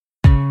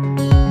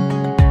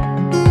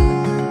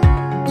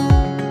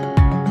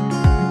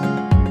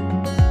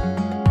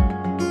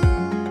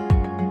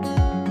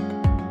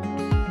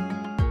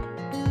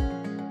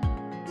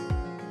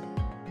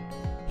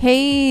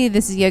Hey,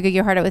 this is Yoga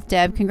Your Heart Out with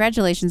Deb.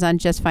 Congratulations on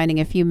just finding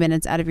a few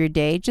minutes out of your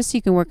day just so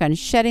you can work on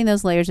shedding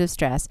those layers of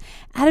stress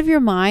out of your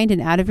mind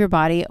and out of your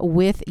body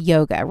with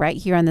yoga right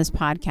here on this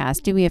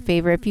podcast. Do me a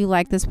favor, if you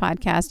like this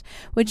podcast,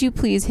 would you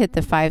please hit the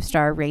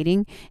 5-star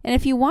rating? And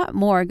if you want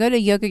more, go to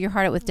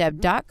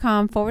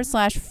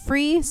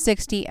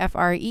yogayourheartoutwithdeb.com/free60,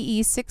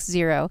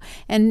 FREE60,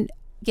 and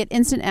get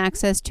instant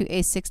access to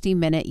a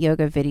 60-minute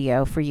yoga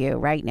video for you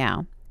right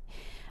now.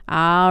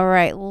 All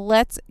right,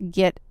 let's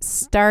get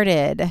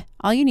started.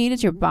 All you need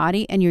is your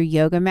body and your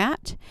yoga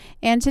mat.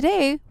 And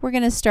today we're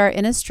going to start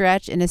in a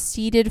stretch in a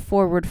seated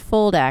forward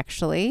fold,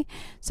 actually.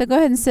 So go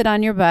ahead and sit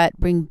on your butt.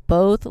 Bring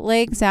both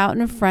legs out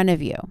in front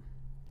of you.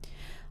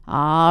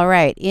 All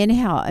right,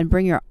 inhale and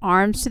bring your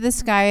arms to the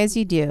sky as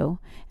you do.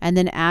 And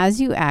then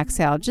as you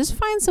exhale, just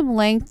find some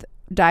length.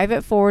 Dive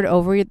it forward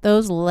over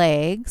those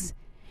legs.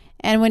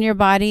 And when your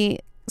body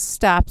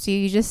stops you,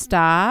 you just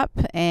stop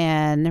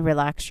and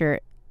relax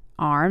your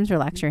arms,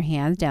 relax your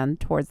hands down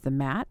towards the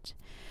mat.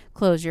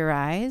 Close your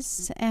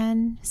eyes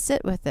and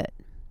sit with it.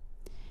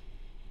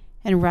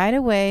 And right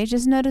away,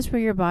 just notice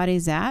where your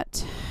body's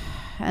at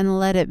and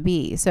let it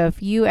be. So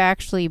if you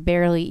actually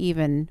barely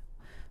even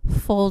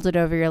fold it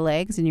over your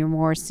legs and you're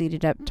more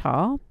seated up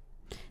tall,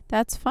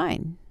 that's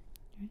fine.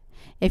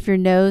 If your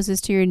nose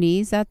is to your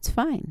knees, that's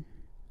fine.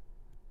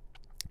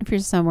 If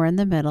you're somewhere in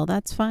the middle,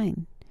 that's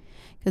fine.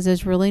 Because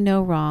there's really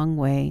no wrong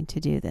way to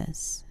do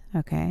this,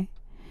 okay?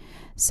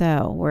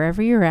 So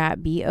wherever you're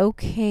at, be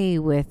okay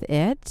with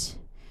it.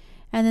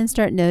 And then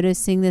start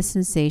noticing the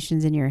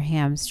sensations in your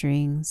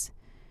hamstrings.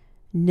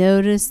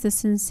 Notice the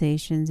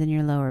sensations in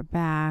your lower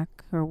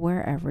back or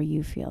wherever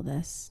you feel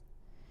this.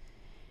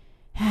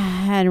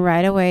 And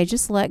right away,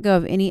 just let go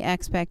of any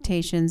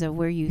expectations of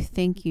where you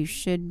think you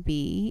should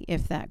be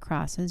if that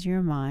crosses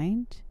your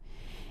mind.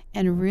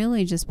 And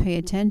really just pay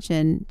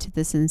attention to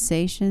the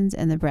sensations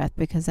and the breath,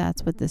 because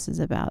that's what this is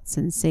about.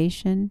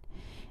 Sensation,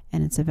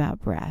 and it's about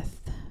breath.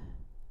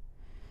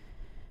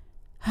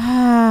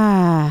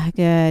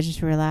 Good.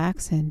 Just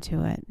relax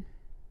into it.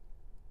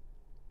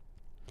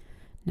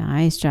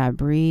 Nice job.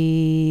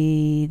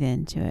 Breathe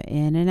into it.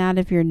 In and out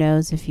of your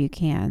nose if you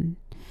can.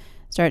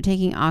 Start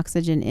taking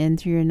oxygen in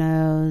through your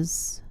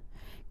nose.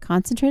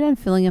 Concentrate on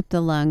filling up the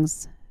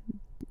lungs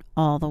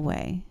all the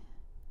way.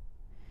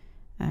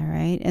 All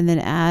right. And then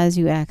as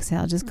you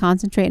exhale, just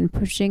concentrate on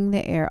pushing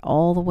the air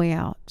all the way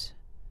out.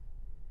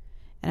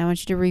 And I want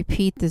you to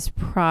repeat this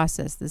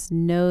process, this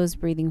nose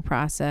breathing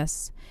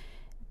process.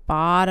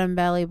 Bottom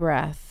belly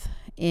breath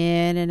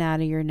in and out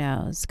of your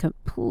nose.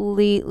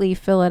 Completely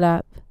fill it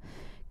up.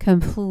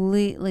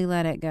 Completely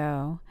let it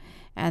go.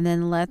 And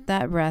then let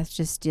that breath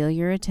just steal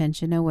your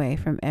attention away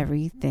from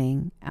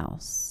everything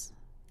else.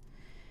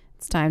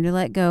 It's time to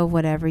let go of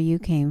whatever you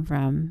came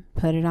from.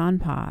 Put it on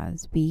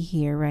pause. Be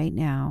here right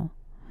now.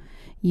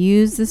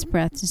 Use this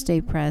breath to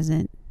stay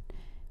present.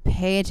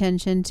 Pay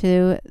attention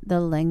to the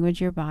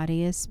language your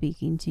body is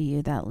speaking to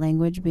you. That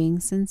language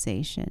being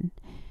sensation.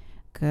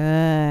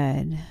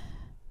 Good.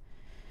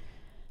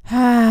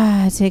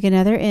 Take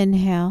another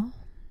inhale.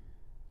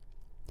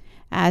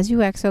 As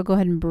you exhale, go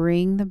ahead and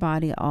bring the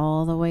body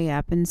all the way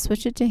up and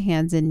switch it to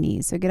hands and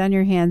knees. So get on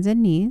your hands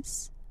and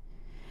knees.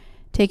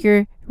 Take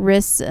your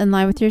wrists in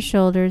line with your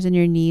shoulders and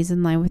your knees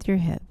in line with your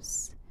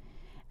hips.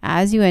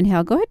 As you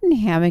inhale, go ahead and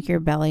hammock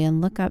your belly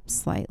and look up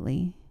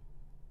slightly.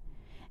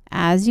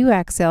 As you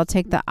exhale,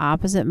 take the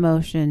opposite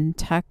motion.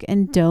 Tuck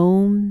and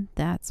dome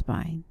that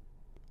spine.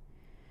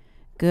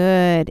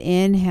 Good.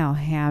 Inhale,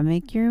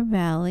 hammock your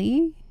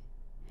belly.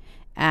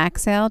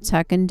 Exhale,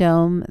 tuck and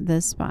dome the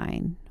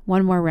spine.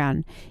 One more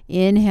round.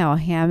 Inhale,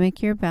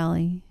 hammock your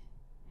belly.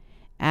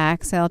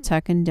 Exhale,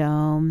 tuck and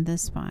dome the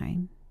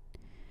spine.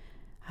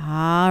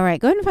 All right.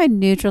 Go ahead and find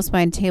neutral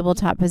spine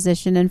tabletop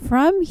position. And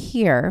from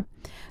here,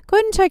 go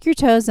ahead and tuck your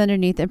toes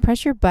underneath and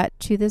press your butt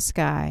to the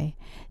sky.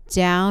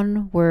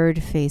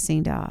 Downward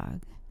facing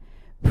dog.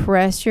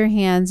 Press your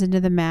hands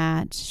into the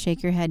mat.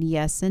 Shake your head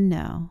yes and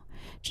no.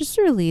 Just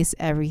release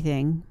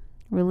everything.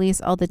 Release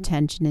all the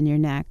tension in your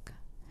neck.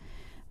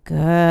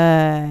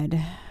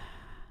 Good.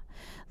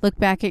 Look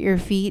back at your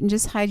feet and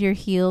just hide your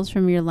heels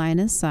from your line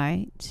of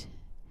sight.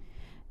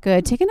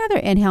 Good. Take another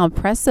inhale and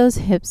press those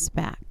hips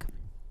back.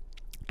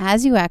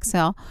 As you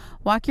exhale,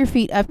 walk your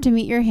feet up to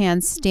meet your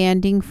hands,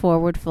 standing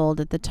forward fold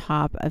at the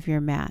top of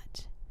your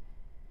mat.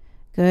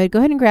 Good. Go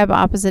ahead and grab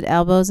opposite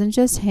elbows and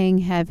just hang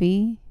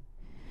heavy.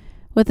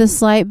 With a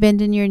slight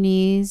bend in your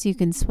knees, you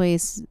can sway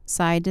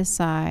side to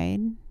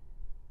side.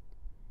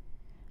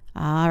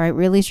 All right,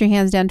 release your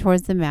hands down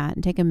towards the mat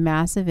and take a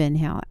massive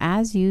inhale.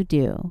 As you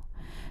do,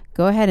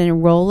 go ahead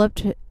and roll up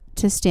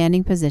to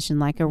standing position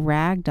like a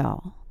rag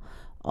doll.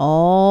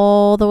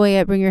 All the way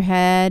up, bring your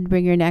head,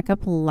 bring your neck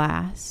up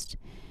last.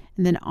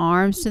 And then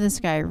arms to the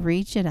sky,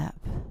 reach it up.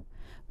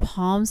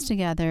 Palms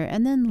together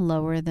and then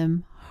lower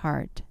them,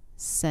 heart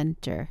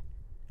center.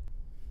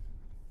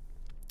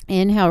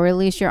 Inhale,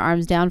 release your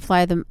arms down,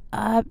 fly them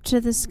up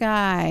to the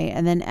sky,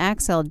 and then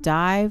exhale,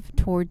 dive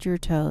towards your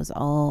toes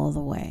all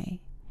the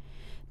way.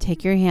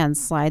 Take your hands,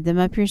 slide them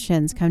up your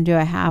shins, come to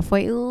a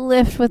halfway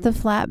lift with the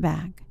flat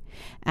back.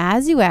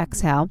 As you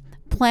exhale,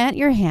 plant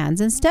your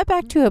hands and step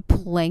back to a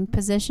plank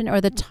position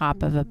or the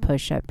top of a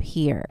push-up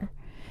here.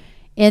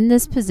 In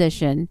this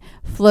position,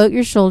 float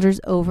your shoulders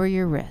over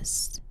your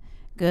wrists.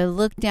 Good.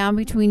 Look down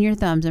between your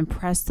thumbs and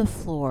press the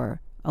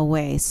floor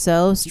away.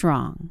 So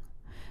strong.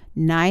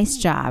 Nice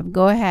job.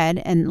 Go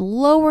ahead and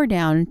lower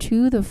down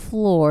to the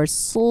floor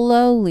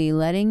slowly,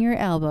 letting your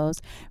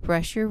elbows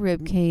brush your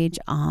rib cage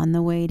on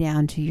the way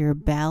down to your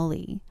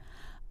belly.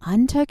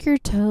 Untuck your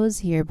toes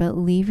here, but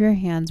leave your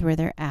hands where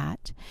they're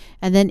at.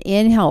 And then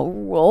inhale,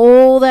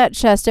 roll that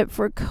chest up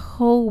for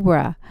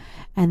cobra.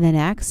 And then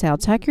exhale,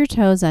 tuck your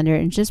toes under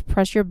and just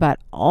press your butt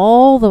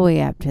all the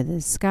way up to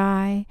the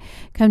sky.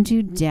 Come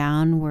to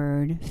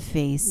downward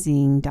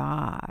facing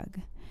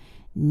dog.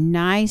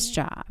 Nice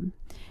job.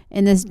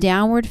 In this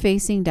downward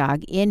facing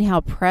dog,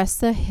 inhale, press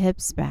the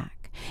hips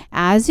back.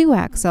 As you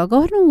exhale, go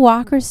ahead and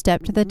walk or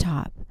step to the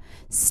top,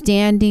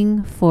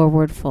 standing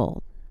forward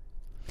fold.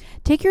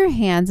 Take your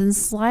hands and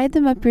slide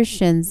them up your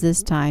shins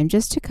this time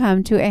just to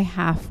come to a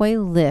halfway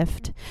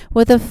lift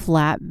with a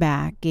flat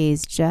back,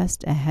 gaze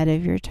just ahead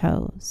of your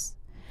toes.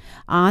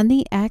 On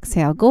the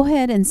exhale, go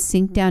ahead and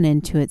sink down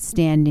into it,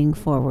 standing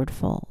forward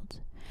fold.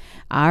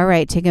 All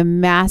right, take a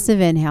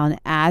massive inhale, and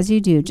as you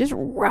do, just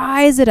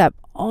rise it up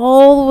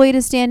all the way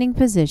to standing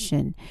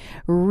position.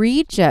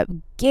 Reach up,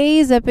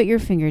 gaze up at your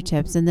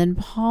fingertips, and then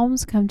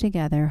palms come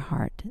together,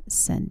 heart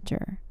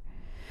center.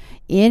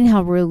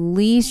 Inhale,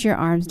 release your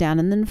arms down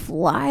and then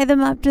fly them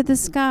up to the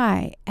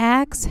sky.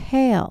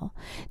 Exhale,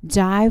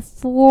 dive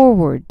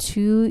forward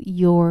to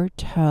your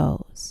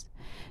toes.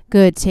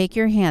 Good. Take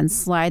your hands,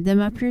 slide them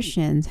up your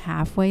shins,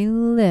 halfway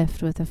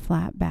lift with a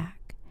flat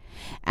back.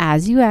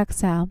 As you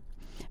exhale,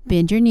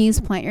 bend your knees,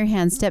 plant your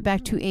hands, step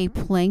back to a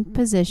plank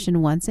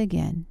position once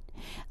again.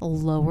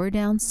 Lower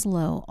down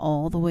slow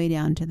all the way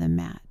down to the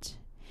mat.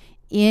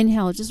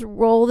 Inhale, just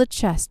roll the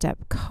chest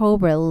up.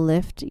 Cobra,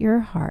 lift your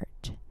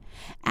heart.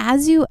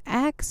 As you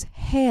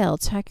exhale,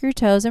 tuck your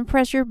toes and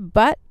press your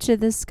butt to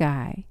the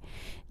sky.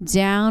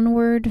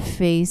 Downward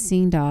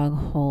facing dog,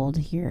 hold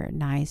here.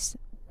 Nice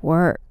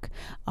work.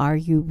 Are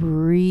you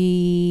breathing?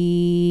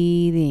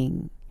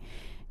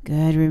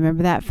 Good.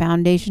 Remember that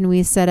foundation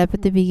we set up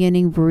at the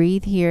beginning.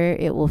 Breathe here.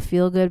 It will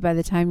feel good by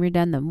the time you're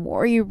done. The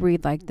more you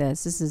breathe like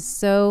this is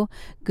so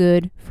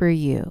good for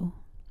you.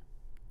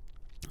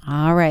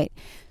 All right.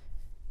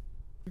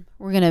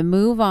 We're going to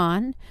move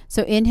on.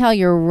 So inhale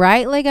your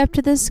right leg up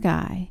to the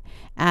sky.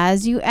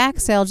 As you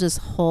exhale, just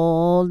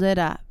hold it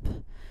up.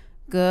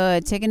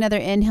 Good. Take another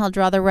inhale.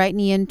 Draw the right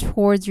knee in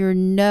towards your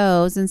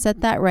nose and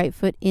set that right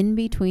foot in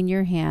between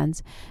your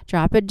hands.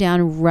 Drop it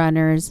down,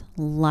 runner's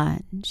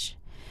lunge.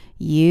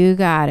 You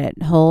got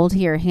it. Hold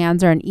here.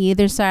 Hands are on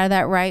either side of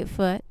that right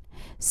foot.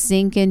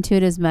 Sink into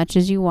it as much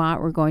as you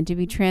want. We're going to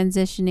be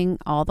transitioning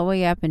all the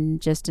way up in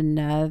just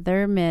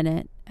another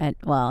minute.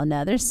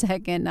 Another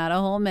second, not a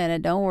whole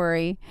minute. Don't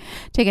worry.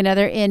 Take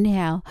another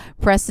inhale.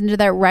 Press into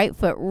that right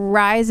foot.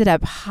 Rise it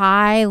up.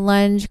 High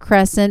lunge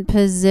crescent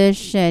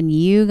position.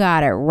 You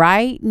got it.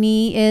 Right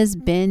knee is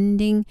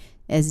bending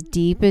as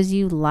deep as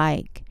you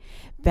like.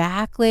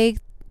 Back leg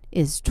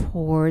is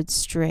towards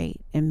straight.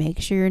 And make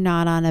sure you're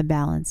not on a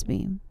balance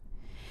beam.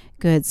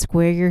 Good.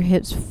 Square your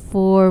hips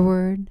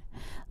forward.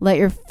 Let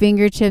your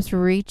fingertips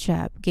reach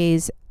up.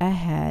 Gaze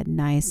ahead.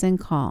 Nice and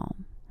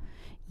calm.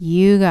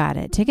 You got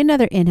it. Take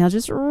another inhale.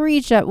 Just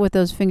reach up with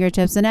those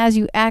fingertips. And as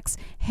you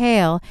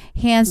exhale,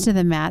 hands to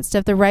the mat.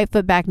 Step the right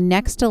foot back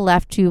next to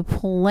left to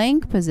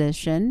plank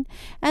position.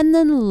 And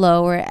then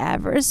lower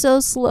ever so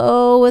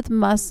slow with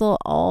muscle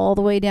all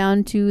the way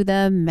down to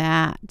the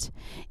mat.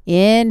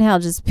 Inhale.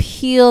 Just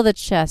peel the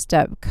chest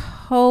up.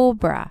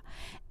 Cobra.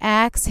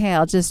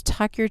 Exhale. Just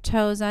tuck your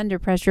toes under.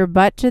 Press your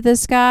butt to the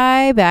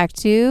sky. Back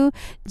to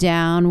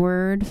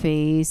downward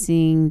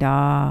facing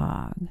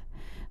dog.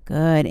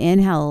 Good.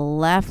 Inhale,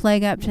 left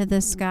leg up to the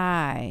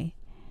sky.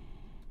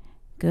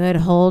 Good.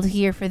 Hold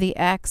here for the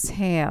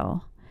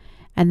exhale.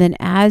 And then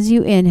as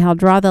you inhale,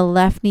 draw the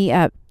left knee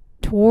up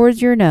towards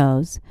your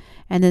nose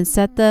and then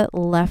set the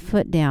left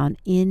foot down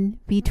in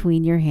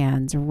between your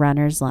hands,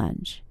 runner's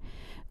lunge.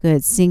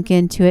 Good. Sink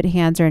into it.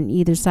 Hands are on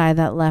either side of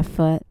that left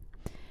foot.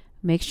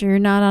 Make sure you're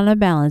not on a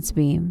balance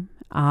beam.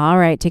 All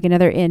right. Take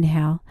another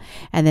inhale.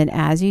 And then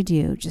as you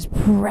do, just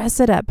press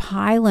it up.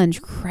 High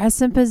lunge,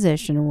 crescent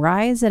position.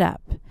 Rise it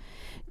up.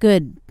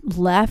 Good.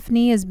 Left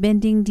knee is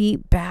bending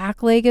deep.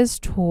 Back leg is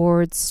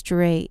towards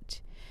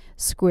straight.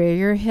 Square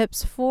your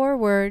hips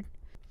forward.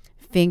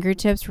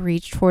 Fingertips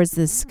reach towards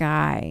the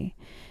sky.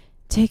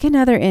 Take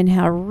another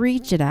inhale.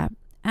 Reach it up.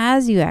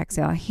 As you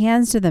exhale,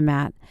 hands to the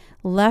mat.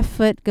 Left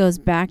foot goes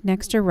back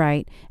next to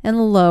right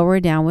and lower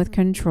down with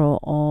control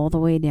all the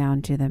way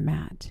down to the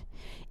mat.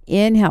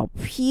 Inhale.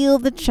 Peel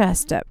the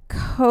chest up.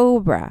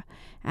 Cobra.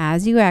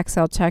 As you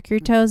exhale, tuck your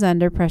toes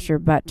under, press your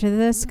butt to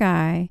the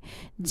sky.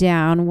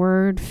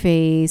 Downward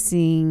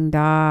facing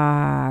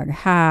dog.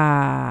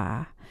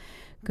 Ha.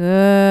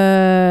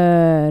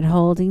 Good.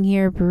 Holding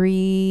here,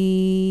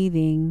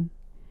 breathing.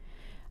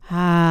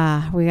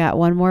 We got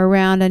one more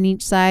round on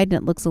each side,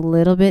 and it looks a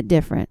little bit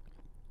different.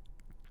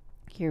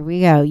 Here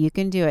we go. You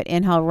can do it.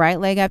 Inhale, right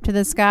leg up to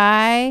the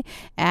sky.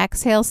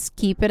 Exhale,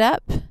 keep it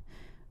up.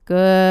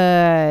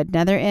 Good.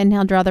 Another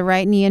inhale, draw the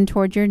right knee in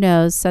toward your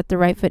nose. Set the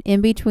right foot in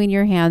between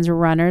your hands,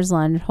 runner's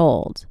lunge,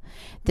 hold.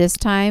 This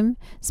time,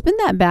 spin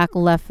that back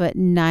left foot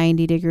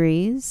 90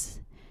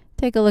 degrees.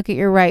 Take a look at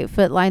your right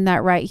foot. Line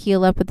that right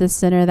heel up at the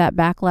center of that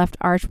back left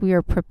arch. We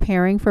are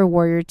preparing for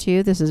Warrior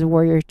Two. This is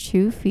Warrior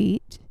 2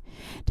 feet.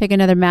 Take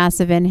another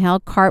massive inhale.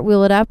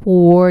 Cartwheel it up.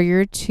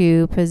 Warrior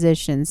Two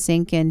position.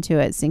 Sink into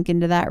it. Sink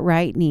into that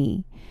right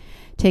knee.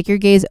 Take your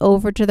gaze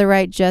over to the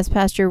right, just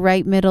past your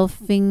right middle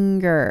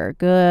finger.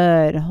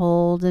 Good.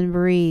 Hold and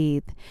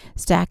breathe.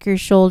 Stack your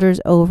shoulders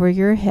over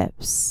your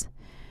hips.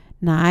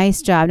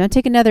 Nice job. Now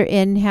take another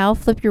inhale.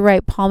 Flip your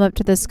right palm up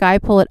to the sky.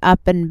 Pull it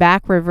up and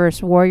back.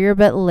 Reverse warrior,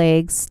 but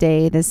legs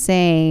stay the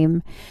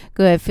same.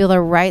 Good. Feel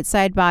the right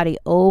side body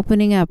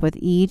opening up with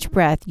each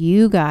breath.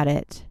 You got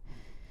it.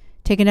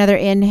 Take another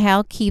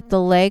inhale. Keep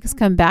the legs.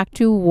 Come back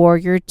to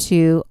Warrior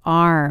Two,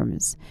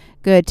 arms.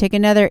 Good. Take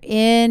another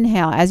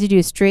inhale. As you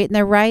do, straighten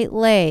the right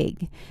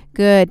leg.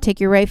 Good.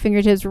 Take your right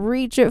fingertips,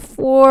 reach it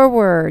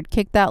forward.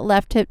 Kick that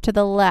left hip to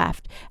the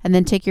left. And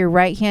then take your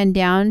right hand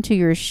down to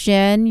your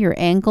shin, your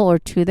ankle, or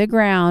to the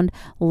ground.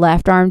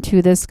 Left arm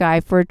to the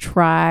sky for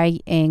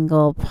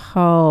triangle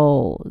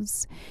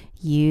pose.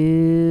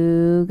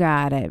 You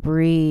got it.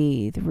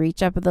 Breathe.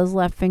 Reach up with those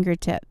left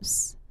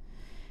fingertips.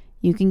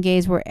 You can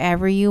gaze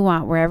wherever you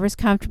want, wherever's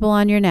comfortable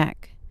on your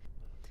neck.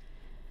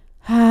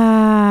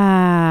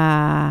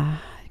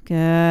 Ah,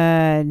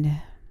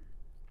 good.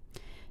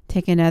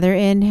 Take another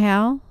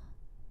inhale.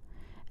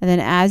 And then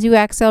as you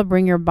exhale,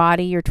 bring your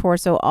body, your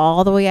torso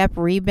all the way up.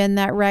 Rebend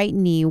that right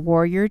knee,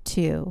 Warrior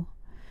Two.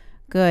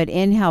 Good.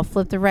 Inhale,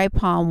 flip the right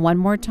palm one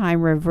more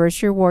time.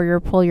 Reverse your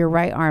warrior. Pull your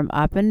right arm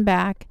up and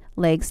back.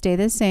 Legs stay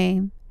the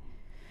same.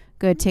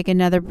 Good. Take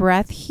another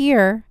breath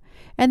here.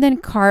 And then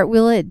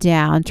cartwheel it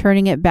down,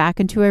 turning it back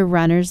into a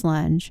runner's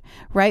lunge.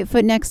 Right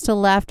foot next to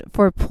left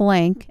for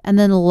plank, and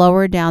then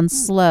lower down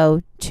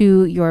slow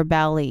to your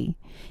belly.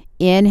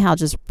 Inhale,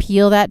 just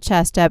peel that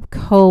chest up,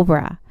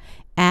 cobra.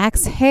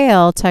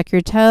 Exhale, tuck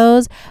your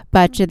toes,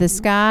 butt to the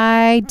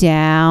sky,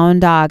 down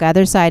dog.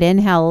 Other side,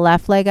 inhale,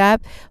 left leg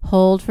up,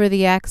 hold for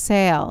the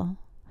exhale.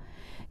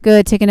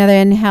 Good. Take another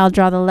inhale,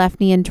 draw the left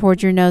knee in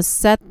towards your nose,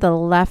 set the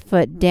left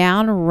foot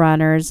down,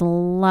 runner's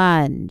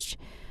lunge.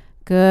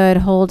 Good.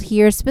 Hold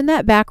here. Spin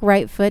that back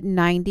right foot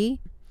 90.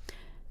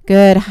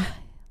 Good.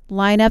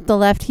 Line up the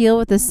left heel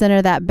with the center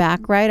of that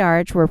back right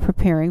arch. We're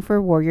preparing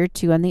for Warrior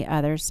Two on the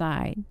other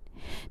side.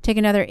 Take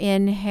another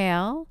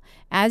inhale.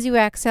 As you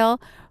exhale,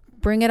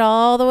 bring it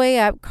all the way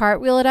up.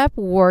 Cartwheel it up.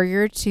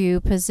 Warrior Two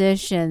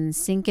position.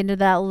 Sink into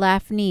that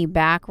left knee.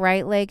 Back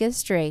right leg is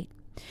straight.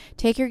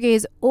 Take your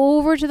gaze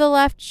over to the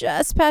left,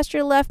 just past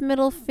your left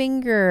middle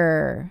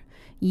finger.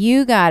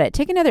 You got it.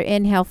 Take another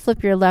inhale.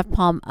 Flip your left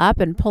palm up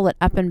and pull it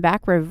up and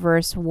back.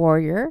 Reverse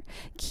warrior.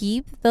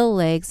 Keep the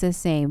legs the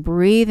same.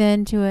 Breathe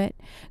into it.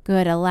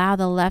 Good. Allow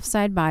the left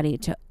side body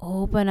to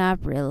open up.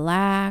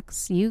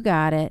 Relax. You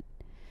got it.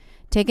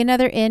 Take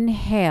another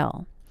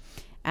inhale.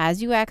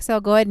 As you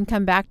exhale, go ahead and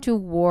come back to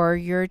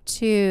Warrior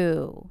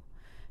Two.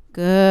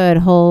 Good.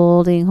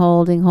 Holding,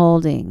 holding,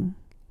 holding.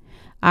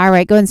 All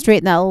right. Go ahead and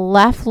straighten that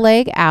left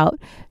leg out.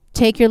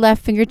 Take your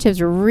left fingertips.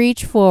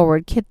 Reach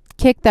forward.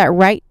 Kick that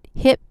right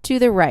hip to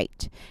the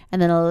right,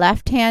 and then a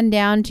left hand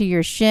down to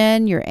your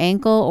shin, your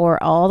ankle,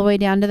 or all the way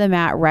down to the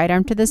mat. Right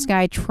arm to the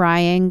sky,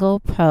 triangle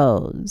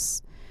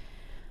pose.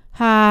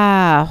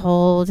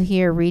 Hold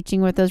here,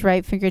 reaching with those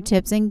right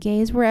fingertips, and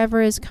gaze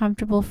wherever is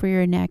comfortable for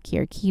your neck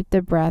here. Keep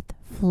the breath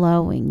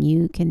flowing.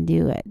 You can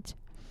do it.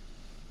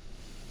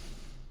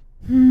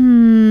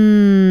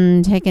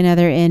 Take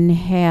another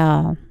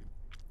inhale.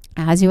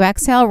 As you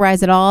exhale,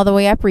 rise it all the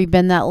way up.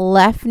 Rebend that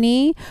left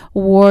knee,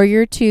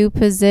 Warrior Two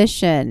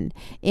position.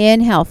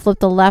 Inhale, flip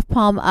the left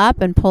palm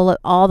up and pull it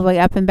all the way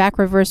up and back.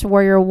 Reverse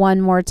warrior one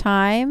more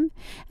time.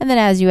 And then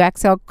as you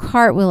exhale,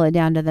 cartwheel it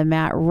down to the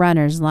mat,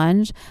 runner's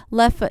lunge.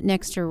 Left foot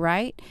next to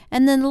right.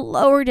 And then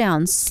lower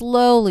down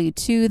slowly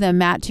to the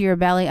mat, to your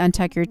belly.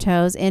 Untuck your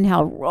toes.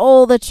 Inhale,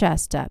 roll the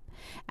chest up.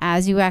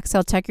 As you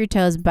exhale, tuck your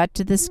toes, butt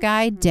to the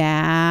sky,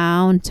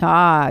 down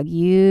dog.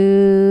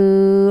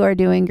 You are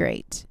doing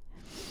great.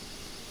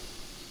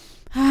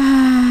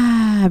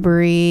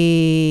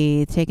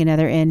 Breathe. Take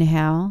another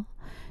inhale.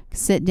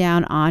 Sit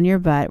down on your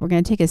butt. We're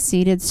going to take a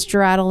seated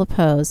straddle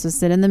pose. So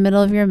sit in the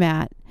middle of your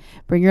mat.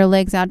 Bring your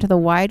legs out to the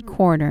wide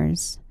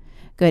corners.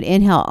 Good.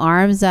 Inhale,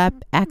 arms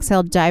up.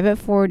 Exhale, dive it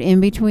forward in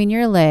between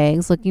your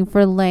legs, looking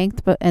for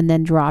length, and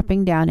then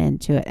dropping down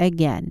into it.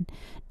 Again,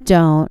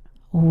 don't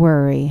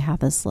worry how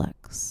this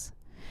looks.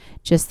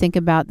 Just think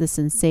about the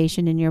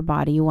sensation in your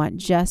body. You want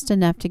just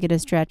enough to get a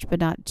stretch, but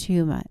not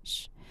too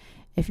much.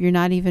 If you're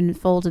not even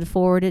folded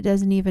forward, it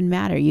doesn't even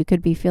matter. You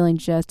could be feeling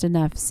just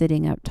enough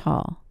sitting up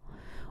tall,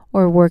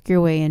 or work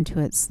your way into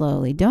it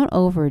slowly. Don't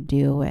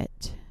overdo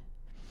it.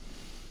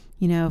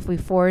 You know, if we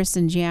force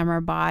and jam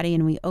our body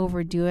and we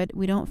overdo it,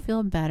 we don't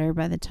feel better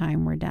by the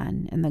time we're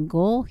done. And the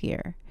goal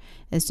here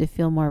is to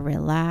feel more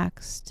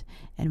relaxed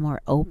and more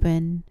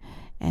open.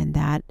 And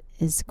that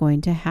is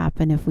going to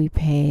happen if we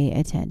pay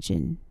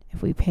attention.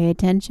 If we pay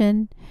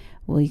attention,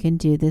 we can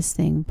do this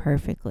thing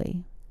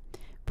perfectly.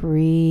 Breathe,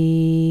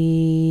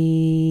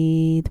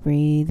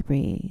 breathe,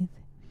 breathe.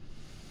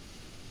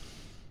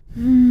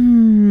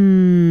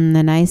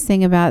 The nice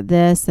thing about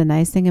this, the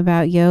nice thing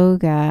about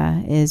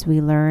yoga is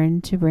we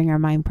learn to bring our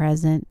mind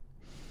present.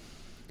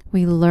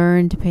 We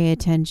learn to pay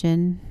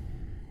attention,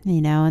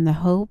 and the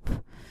hope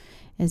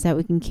is that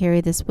we can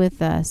carry this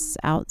with us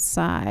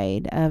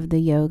outside of the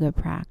yoga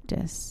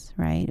practice,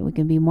 right? We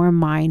can be more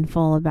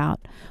mindful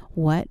about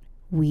what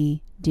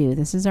we do.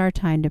 This is our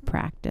time to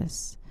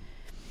practice.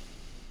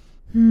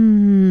 Take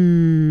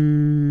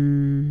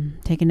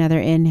another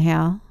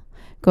inhale.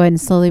 Go ahead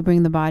and slowly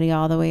bring the body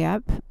all the way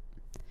up.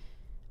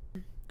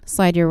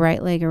 Slide your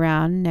right leg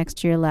around next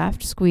to your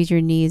left. Squeeze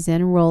your knees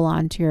in. Roll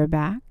onto your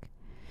back.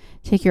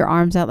 Take your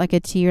arms out like a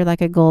T or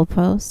like a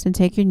goalpost, and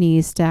take your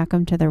knees, stack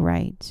them to the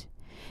right.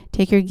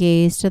 Take your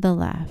gaze to the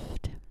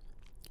left.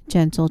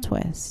 Gentle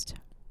twist.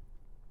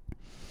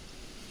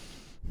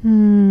 Keep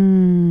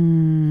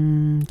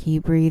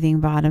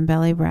breathing, bottom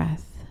belly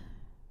breath.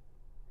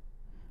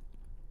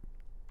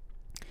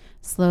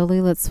 Slowly,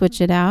 let's switch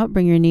it out.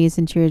 Bring your knees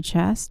into your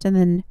chest and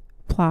then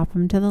plop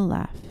them to the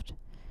left.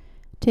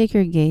 Take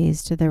your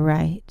gaze to the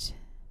right.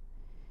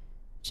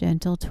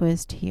 Gentle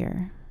twist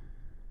here.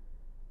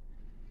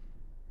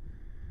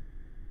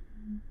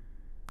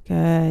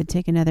 Good.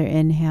 Take another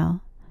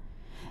inhale.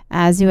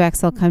 As you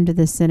exhale, come to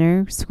the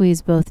center.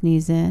 Squeeze both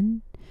knees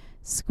in.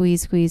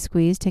 Squeeze, squeeze,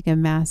 squeeze. Take a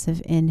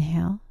massive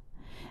inhale.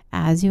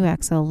 As you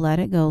exhale, let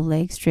it go.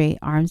 Legs straight,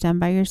 arms down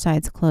by your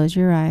sides. Close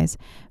your eyes.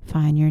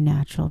 Find your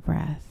natural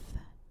breath.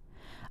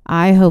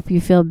 I hope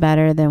you feel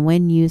better than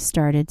when you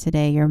started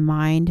today. Your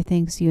mind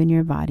thanks you and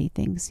your body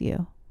thanks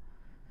you.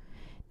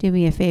 Do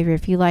me a favor.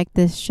 If you like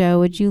this show,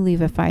 would you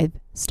leave a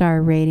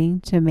 5-star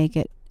rating to make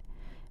it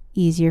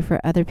easier for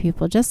other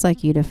people just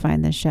like you to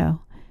find the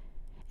show?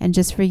 And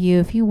just for you,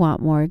 if you want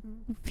more,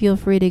 feel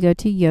free to go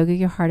to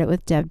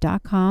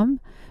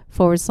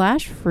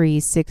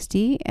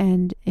yogayourheartoutwithdeb.com/free60,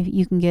 and if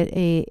you can get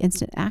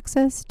instant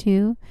access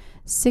to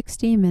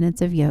 60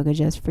 minutes of yoga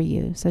just for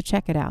you. So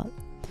check it out.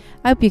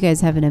 I hope you guys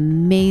have an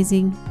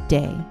amazing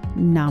day.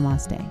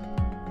 Namaste.